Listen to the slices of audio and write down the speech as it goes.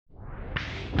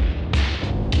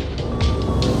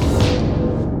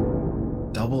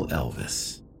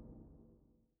Elvis.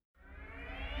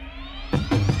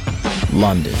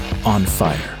 London on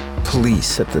fire,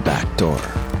 police at the back door,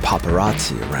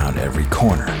 paparazzi around every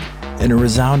corner, and a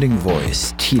resounding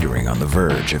voice teetering on the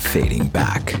verge of fading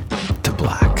back to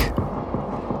black.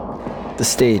 The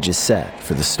stage is set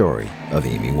for the story of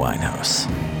Amy Winehouse.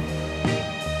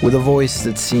 With a voice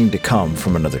that seemed to come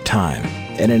from another time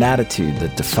and an attitude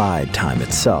that defied time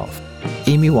itself,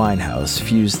 Amy Winehouse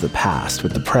fused the past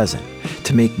with the present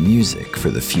to make music for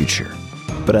the future.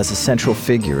 But as a central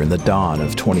figure in the dawn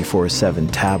of 24/7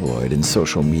 tabloid and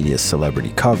social media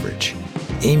celebrity coverage,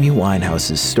 Amy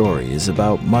Winehouse's story is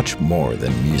about much more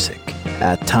than music.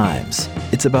 At times,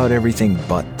 it's about everything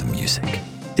but the music.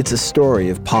 It's a story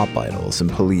of pop idols and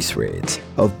police raids,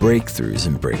 of breakthroughs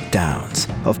and breakdowns,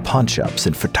 of punch-ups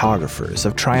and photographers,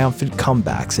 of triumphant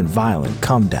comebacks and violent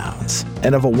come-downs,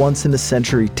 and of a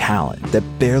once-in-a-century talent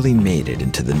that barely made it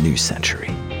into the new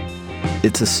century.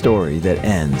 It's a story that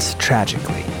ends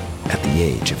tragically at the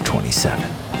age of 27.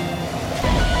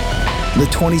 The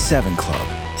 27 Club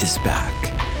is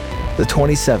back. The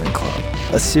 27 Club,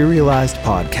 a serialized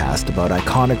podcast about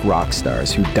iconic rock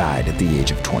stars who died at the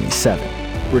age of 27,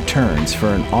 returns for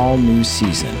an all-new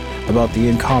season about the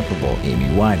incomparable Amy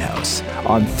Winehouse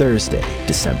on Thursday,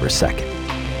 December 2nd.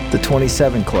 The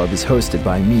 27 Club is hosted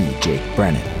by me, Jake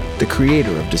Brennan, the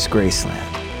creator of Disgraceland,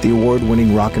 the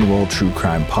award-winning rock and roll true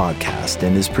crime podcast,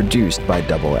 and is produced by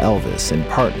Double Elvis in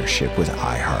partnership with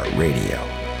iHeartRadio.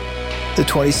 The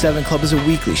 27 Club is a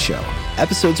weekly show.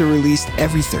 Episodes are released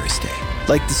every Thursday.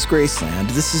 Like Disgraceland,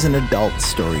 this is an adult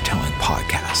storytelling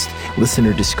podcast.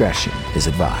 Listener discretion is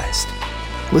advised.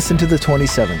 Listen to the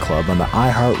 27 Club on the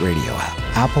iHeartRadio app,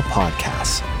 Apple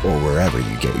Podcasts, or wherever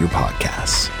you get your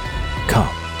podcasts.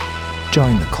 Come,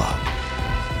 join the club.